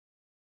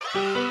Hi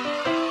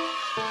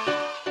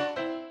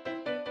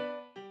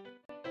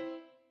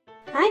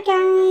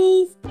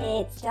guys,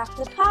 it's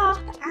Dr. Pop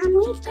and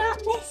we've got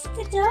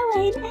Mr. Dough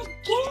in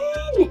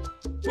again.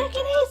 Look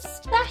at his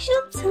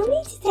special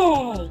tummy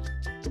today.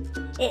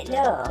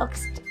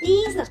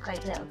 These look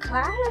like little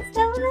clouds,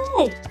 don't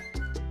they?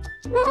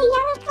 Little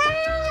yellow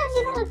clouds,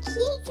 you little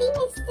cutie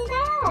Mr.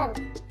 Dough.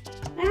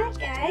 Right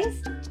guys,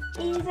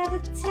 he's had a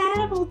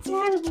terrible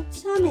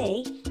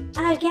tummy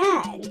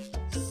again.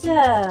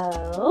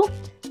 So,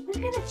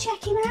 we're going to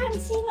check him out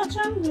and see what's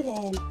wrong with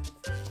him.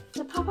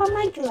 So pop on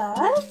my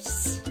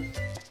gloves.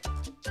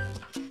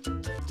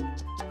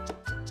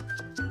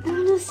 And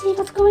we'll see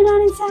what's going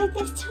on inside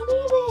this tummy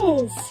of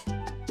his.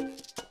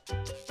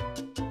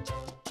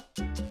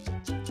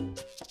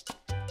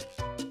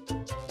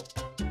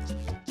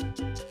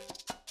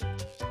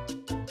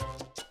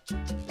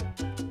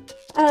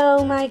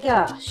 Oh my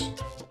gosh.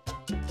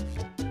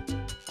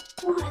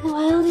 What in the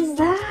world is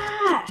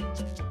that?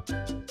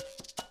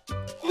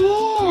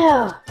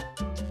 Ew.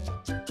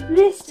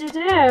 Mr.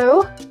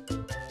 Dough.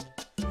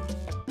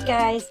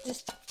 Guys,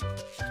 just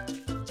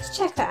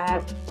check that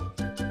out.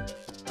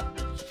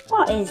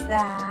 What is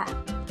that?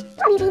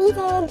 What have you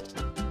been eating?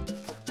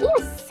 You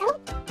are so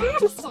bad,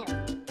 Mr.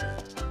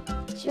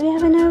 Dough. Should we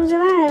have a nose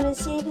around and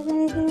see if there's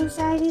anything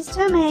inside his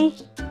tummy?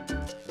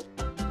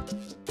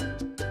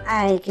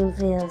 I can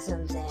feel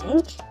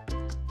something.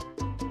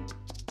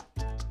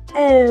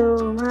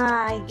 Oh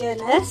my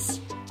goodness.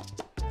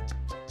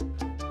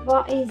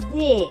 What is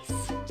this?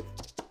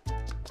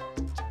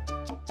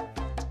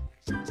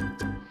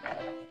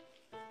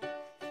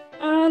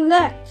 Oh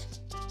look!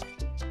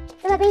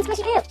 Little green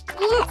squishy goo.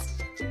 Yes.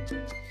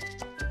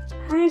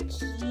 How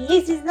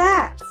cute is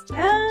that?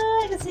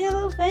 Oh, I can see a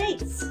little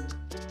face.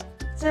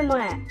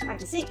 Somewhere. I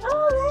can see.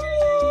 Oh,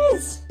 there he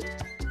is!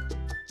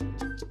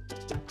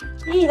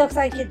 He looks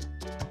like a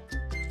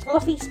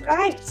fluffy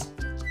sprout.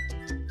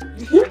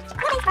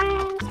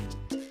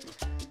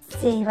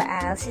 See what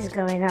else is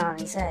going on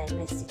inside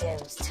Mr.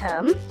 Dough's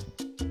tum.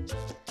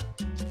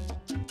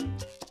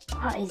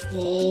 What is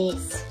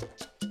this?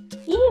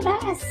 You've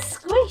had a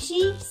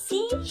squishy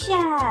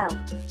seashell.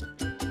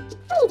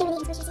 What are you doing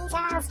eating squishy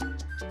seashells?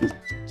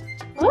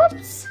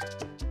 Whoops.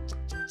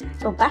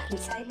 Go back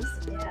inside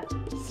Mr. Dough.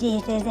 See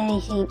if there's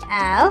anything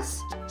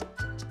else.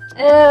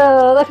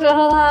 Oh, look at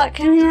all that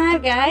coming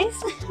out, guys.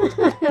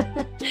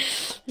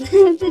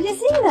 Did you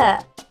see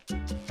that?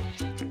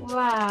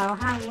 Wow,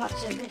 how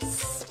much of this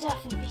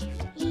stuff have you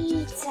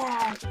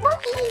eaten? What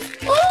is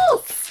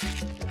this?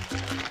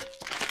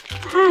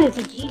 How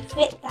did you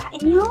fit that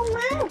in your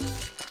mouth?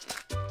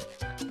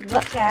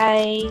 Look,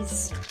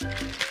 guys.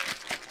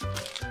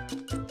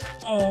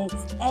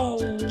 It's a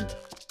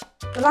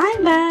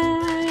blind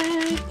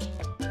bag.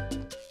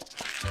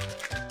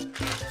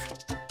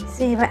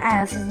 See what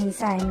else is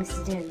inside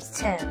Mr. Dough's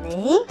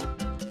tummy.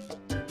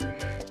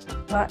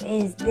 What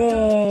is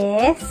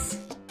this?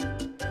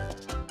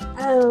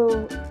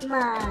 Oh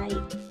my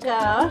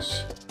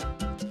gosh.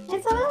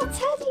 It's a little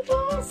teddy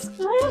bear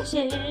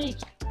squishy.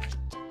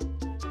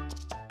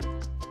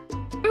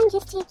 I'm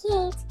just too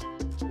cute.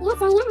 Yes,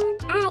 I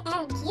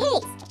am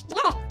cute.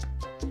 Yeah.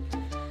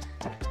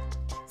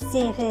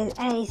 See if there's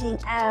anything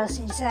else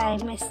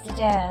inside Mr.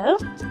 Dough.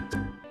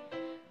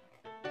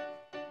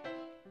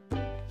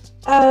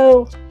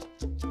 Oh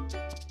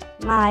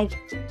my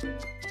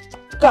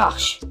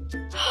gosh.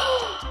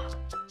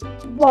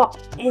 What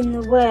in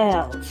the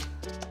world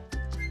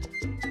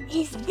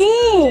is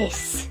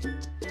this?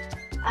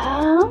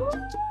 Oh,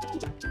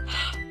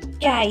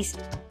 guys,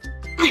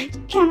 I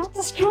cannot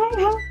describe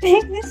how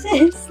big this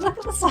is. Look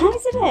at the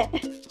size of it.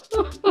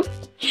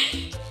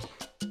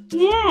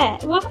 Yeah,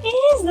 what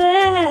is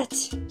that?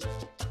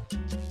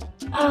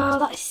 Oh,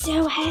 that is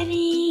so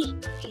heavy.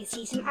 I can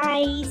see some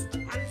eyes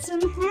and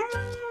some hair.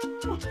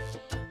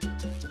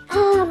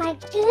 Oh my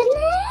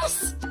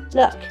goodness.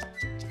 Look,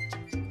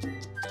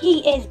 he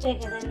is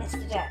bigger than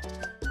Mr. Dough.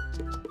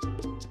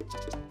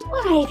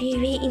 Why have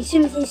you eaten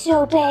something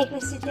so big,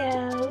 Mr.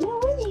 Dough? No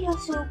wonder you're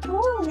so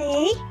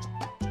poorly.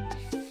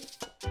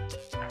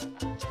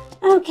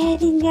 Okay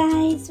then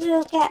guys,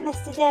 we'll get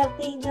Mr. Dough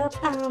cleaned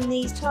up on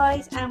these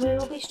toys and we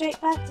will be straight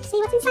back to see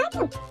what's inside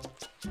them.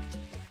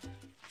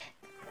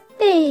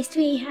 First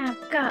we have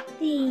got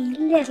the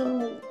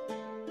little,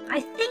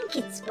 I think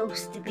it's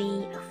supposed to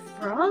be a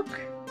frog.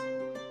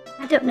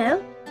 I don't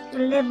know.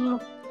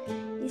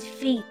 His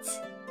feet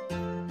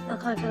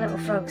look like a little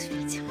frog's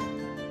feet.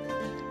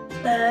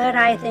 But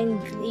I think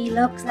he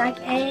looks like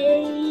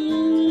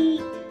a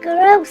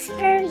gross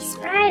furry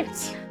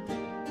sprout.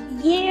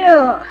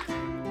 Yeah.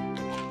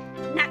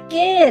 Not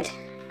good.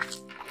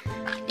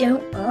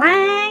 Don't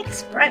like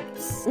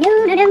sprouts.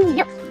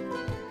 No.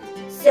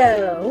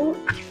 So,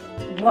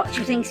 what do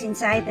you think's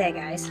inside there,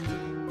 guys?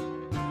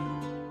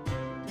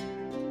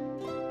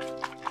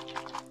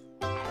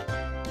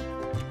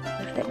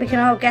 I think we can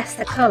all guess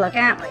the colour,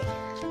 can't we?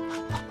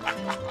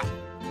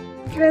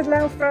 Look at his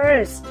little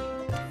furs.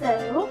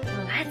 So,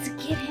 let's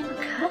give him a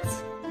cut.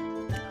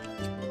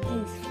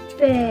 His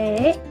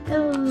feet.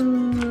 Ooh.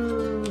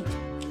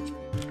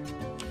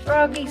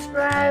 froggy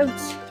sprout.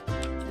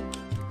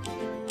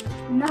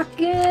 Not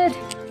good.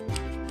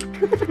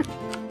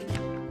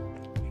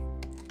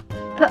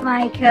 Put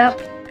my cup,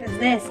 because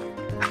this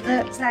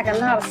looks like a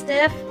lot of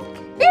stuff.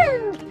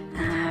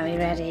 Are we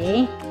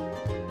ready?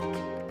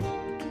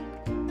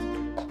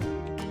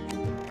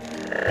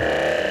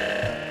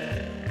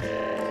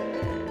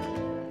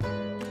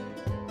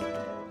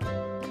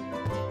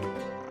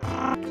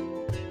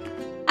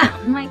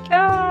 Oh my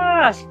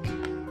gosh!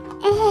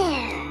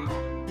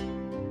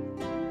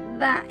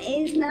 That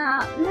is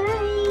not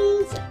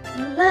nice.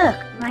 Look,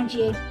 mind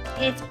you,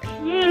 it's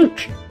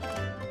pink.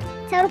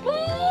 So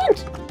pink.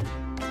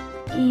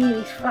 Ew,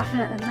 he's frothing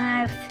at the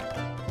mouth.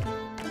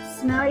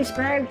 Smelly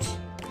sprout.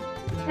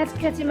 Let's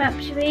cut him up,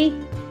 shall we?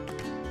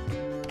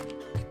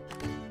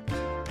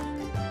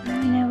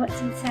 Now we know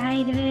what's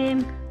inside of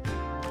him.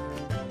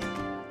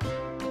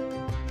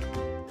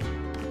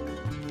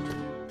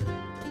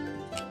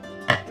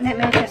 Let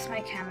me adjust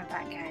my camera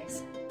back,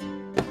 guys.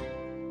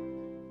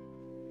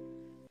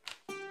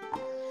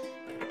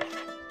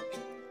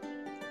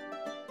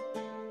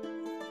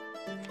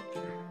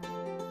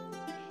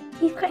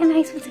 He's quite a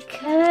nice one to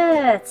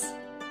cut.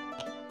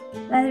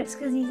 Whether it's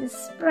because he's a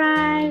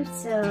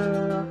sprout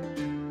or...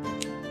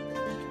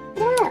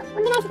 Oh, wouldn't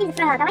be nice if he was a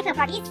frog. I like little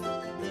froggies.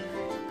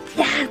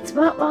 That's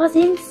what was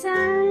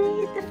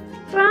inside the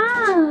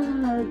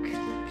frog.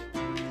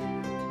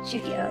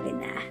 Chuck it all in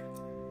there.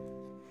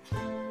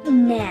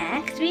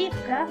 Next, we've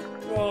got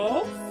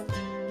this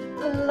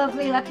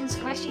lovely looking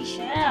squishy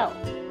shell.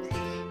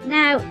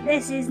 Now,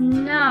 this is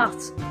not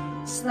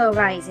slow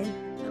rising,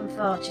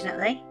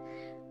 unfortunately,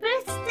 but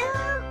it's still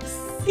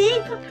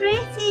super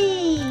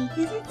pretty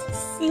because it's a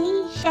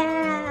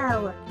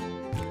seashell.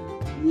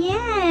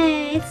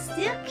 Yeah, it's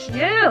still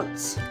cute.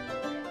 So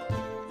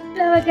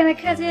we're gonna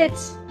cut it.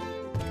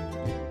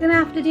 Gonna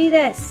have to do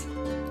this.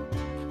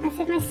 Let's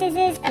have my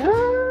scissors.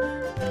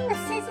 Oh, the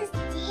scissors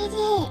did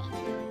it.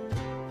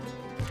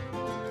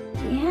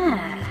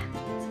 Yeah.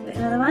 Let's get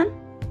another one.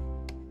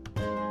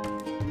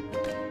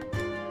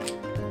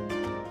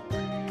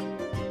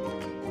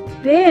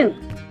 Boom.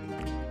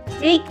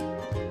 See?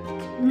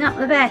 Not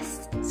the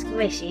best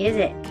squishy, is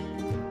it?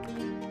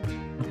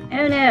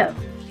 Oh no.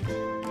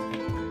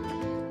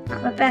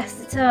 Not the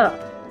best at all.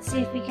 Let's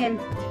see if we can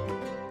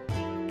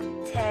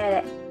tear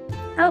it.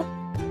 Oh.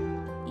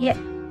 Yep.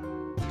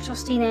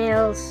 Trusty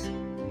nails.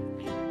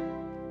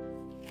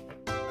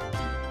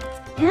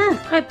 Yeah,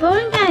 quite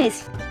boring,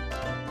 guys.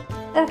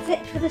 That's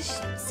it for the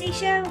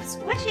seashell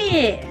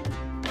squishy.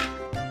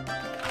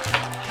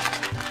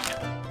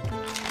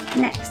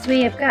 Next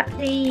we have got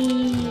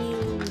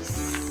these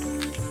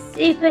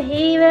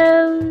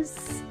superheroes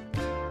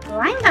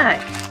blind bag.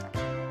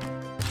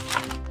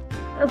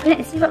 Open it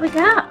and see what we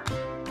got.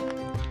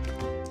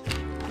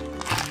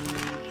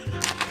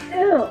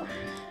 Oh.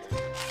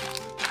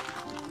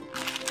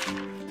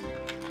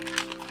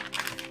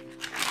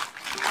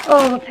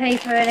 All the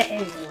paper in it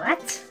is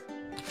wet.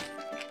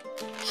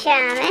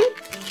 Charming.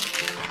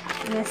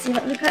 Let's see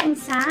what we've got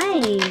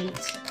inside.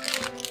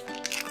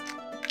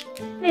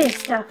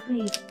 First off,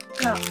 we've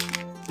got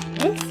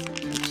this,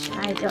 which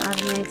I don't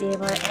have any idea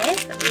what it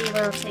is, but we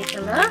will take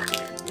a look.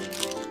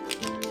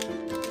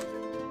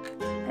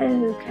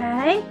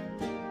 Okay.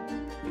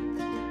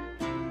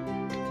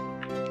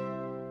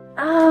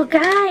 Oh,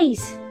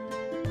 guys!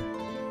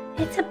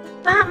 It's a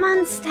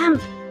Batman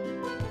stamp.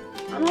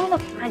 Oh,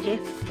 look, mind you,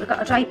 we've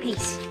got a dry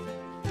piece.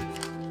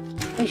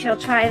 We shall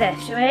try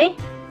this, shall we?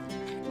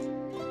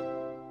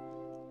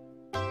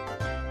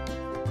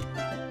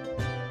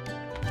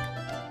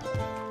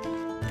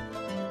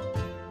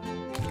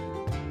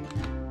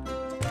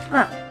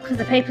 Well, because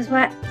the paper's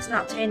wet, it's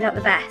not turned out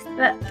the best,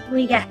 but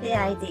we get the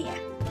idea.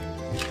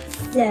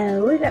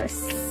 So, we've got a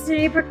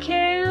super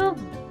cool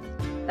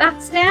bat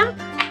stamp.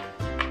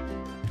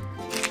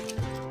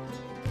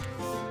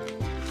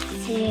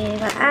 Let's see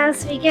what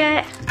else we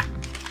get.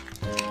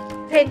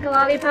 Pink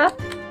lollipop.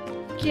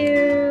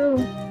 Cool.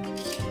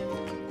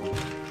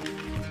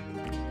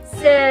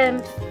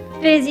 Some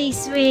fizzy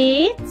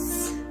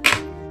sweets.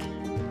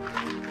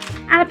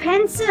 And a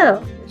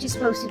pencil, which is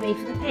supposed to be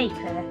for the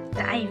paper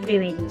that I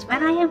ruined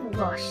when I have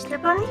washed the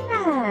blind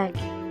bag.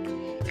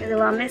 Because I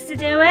want Miss to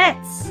do it.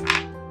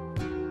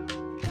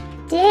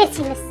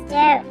 Dirty Mr.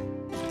 Doe.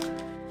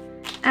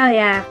 Oh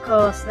yeah, of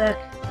course, look.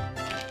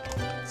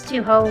 There's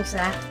 2 holes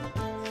there.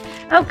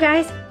 Oh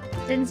guys,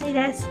 didn't see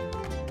this.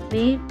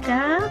 We've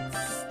got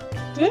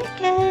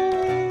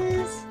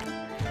stickers.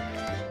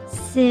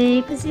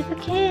 Super, super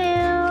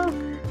cool.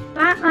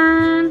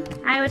 Batman,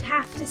 I would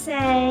have to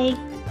say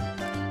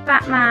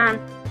Batman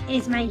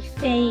is my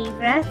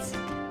favourite.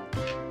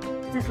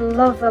 Just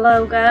love the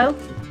logo.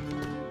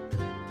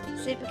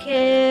 Super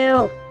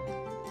cool.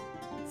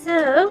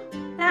 So,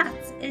 that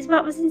is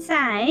what was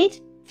inside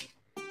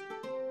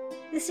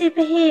the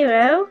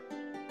superhero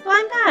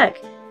blind bag.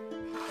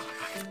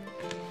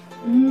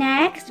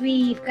 Next,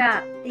 we've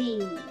got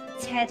the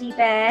teddy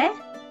bear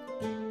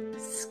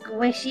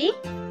squishy.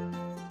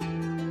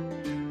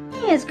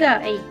 He's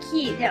got a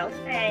cute little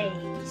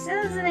face,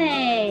 doesn't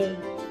he?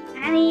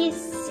 and he is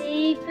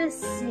super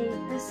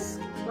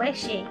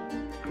squishy.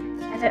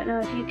 I don't know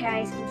if you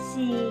guys can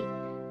see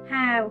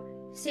how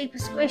super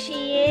squishy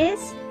he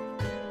is.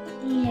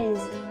 He is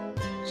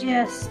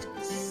just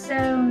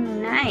so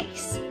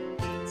nice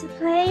to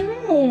play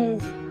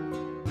with.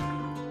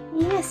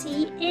 Yes,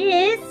 he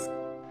is.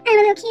 I'm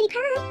a little cutie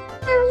pie.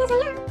 Oh, yes, I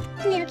am.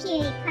 A little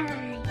cutie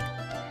pie.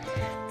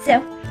 So,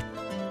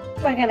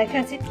 we're gonna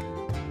cut it.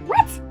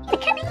 What? You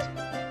gonna cut me?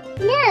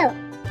 No.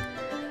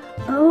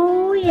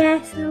 Oh,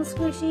 yes, little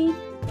squishy.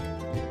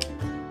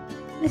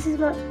 This is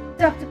what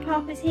Dr.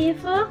 Pop is here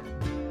for.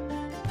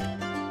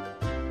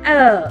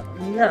 Oh,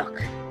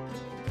 look.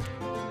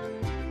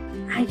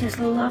 I just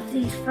love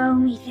these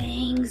foamy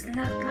things. Look.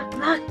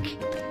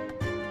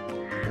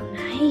 How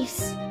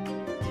nice.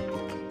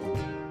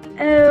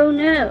 Oh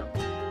no.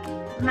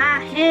 My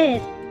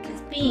head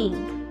has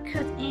been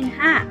cut in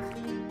half.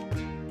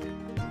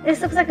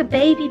 This looks like a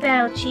Baby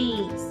Bell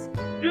cheese.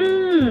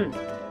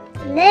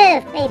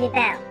 Love Baby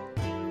Bell.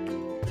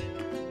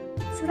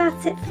 So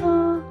that's it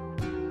for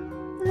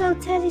the little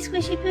Teddy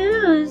Squishy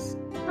Poos.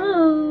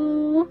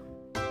 Oh.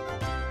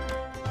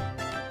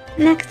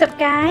 Next up,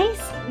 guys,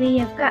 we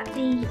have got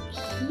the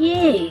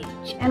huge,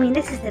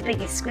 this is the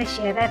biggest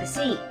squishy I've ever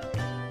seen.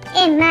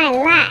 In my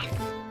life.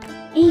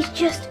 He's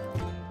just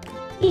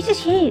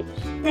huge.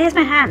 There's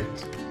my hand.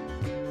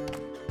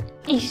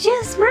 He's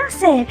just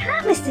massive.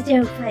 How Mr.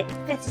 Doe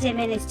fitted him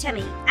in his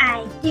tummy,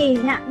 I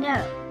do not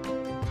know.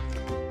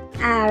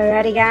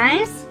 Alrighty,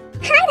 guys.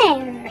 Hi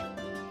there.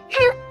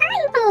 How are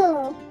you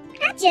all?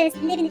 I'm just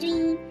living the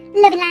dream,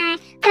 loving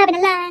life, rubbing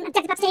along on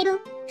Dr. Pop's table.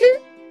 What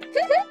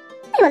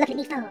are you all looking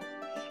at me for?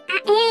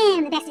 I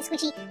am the bestest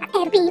squishy I've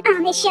ever been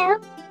on this show.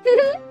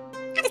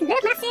 I just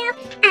love myself.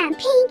 I'm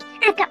pink,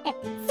 I've got a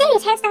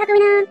serious hairstyle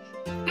going on,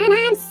 and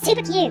I'm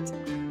super cute.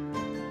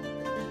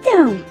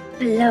 Don't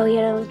blow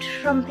your own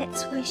trumpet,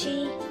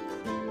 Squishy.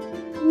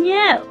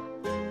 No.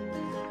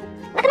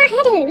 Look at my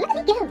hairdo, look at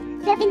me go.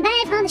 Loving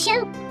life on the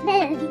show,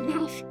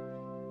 loving life.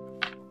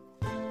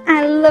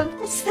 I love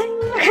this thing.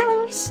 Look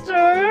how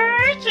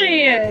stretchy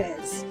he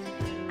is.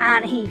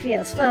 And he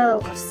feels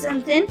full of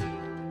something.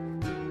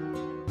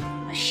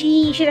 Or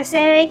she, should I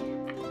say.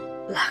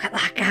 Look at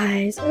that,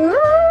 guys. Ooh.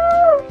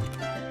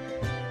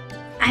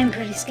 I'm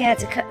pretty scared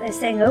to cut this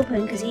thing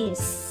open because he is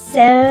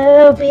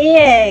so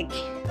big.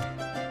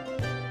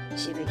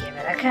 Should we give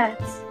it a cut?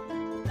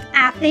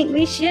 I think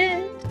we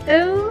should.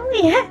 Oh,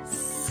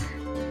 yes.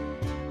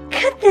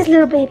 Cut this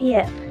little baby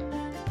up.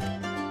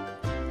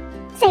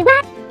 Say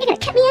what? You're gonna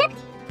cut me up?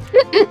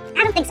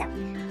 I don't think so.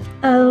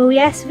 Oh,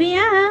 yes, we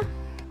are.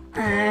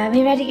 Are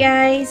we ready,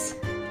 guys?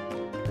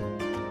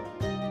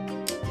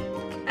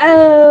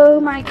 Oh,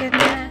 my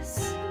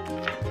goodness.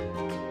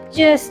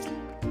 Just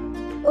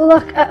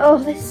look at all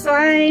this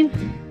slime.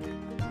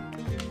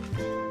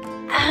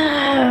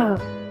 Oh,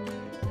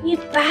 you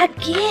bad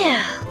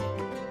girl.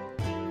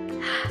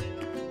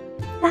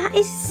 That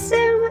is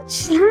so much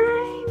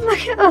slime.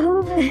 Look at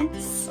all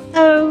this.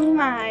 Oh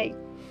my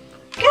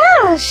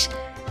gosh.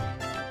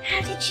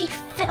 How did she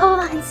fit all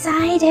that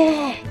inside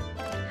her?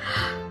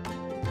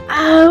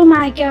 Oh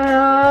my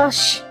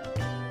gosh.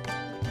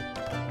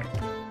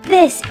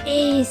 This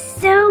is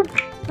so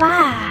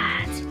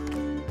bad.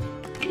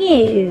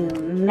 You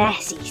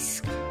messy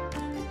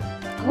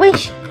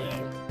squish you.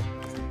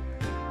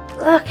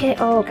 Look at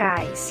it all,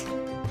 guys.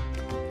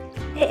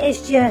 It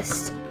is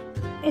just,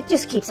 it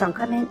just keeps on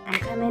coming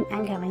and coming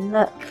and coming.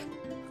 Look.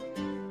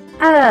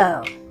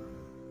 Oh.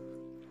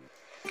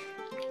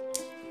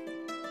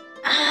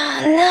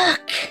 Oh,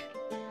 look.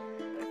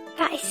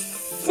 That is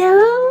so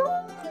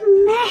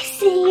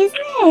messy, isn't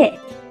it?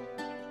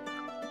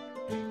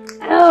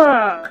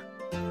 Oh.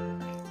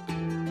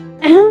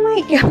 Oh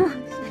my gosh.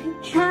 I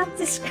can't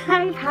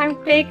describe how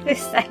big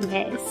this thing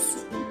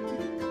is.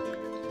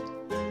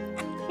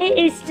 It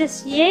is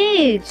just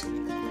huge.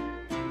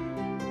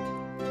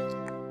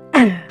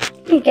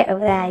 You get over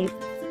there, you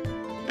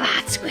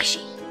bad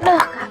squishy.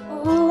 Look at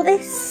all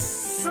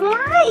this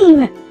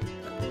slime.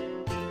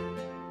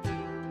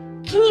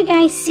 Can you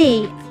guys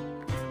see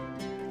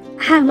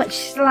how much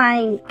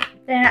slime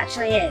there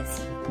actually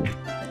is?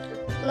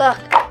 Look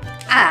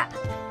at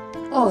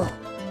all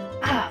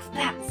of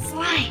that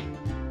slime.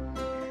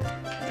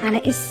 And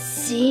it is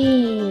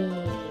super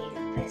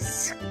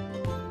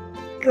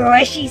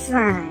squishy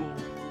slime.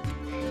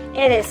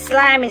 It is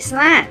slimy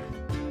slime.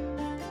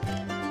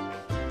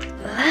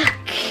 Look.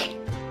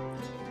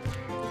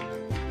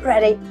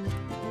 Ready?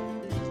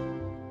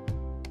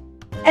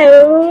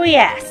 Oh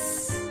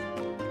yes.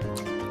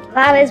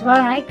 That is what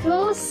I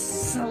call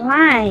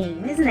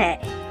slime, isn't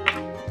it?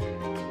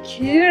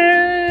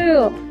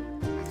 Cool.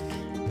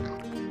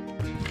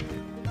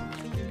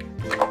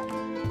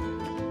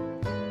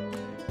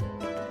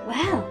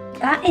 Well,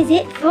 that is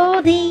it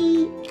for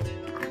the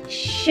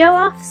show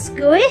off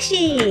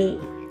squishy.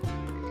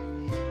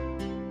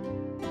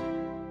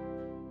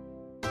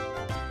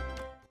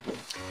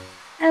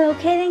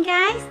 Okay then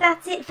guys,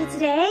 that's it for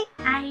today.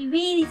 I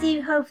really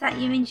do hope that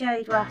you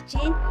enjoyed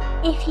watching.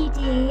 If you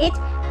did,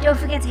 Don't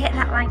forget to hit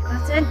that like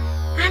button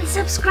and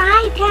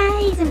subscribe,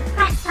 guys, and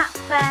press that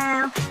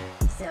bell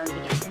so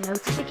you get the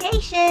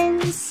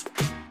notifications.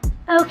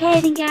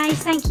 Okay then, guys,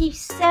 thank you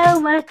so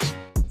much.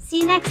 See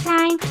you next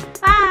time.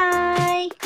 Bye.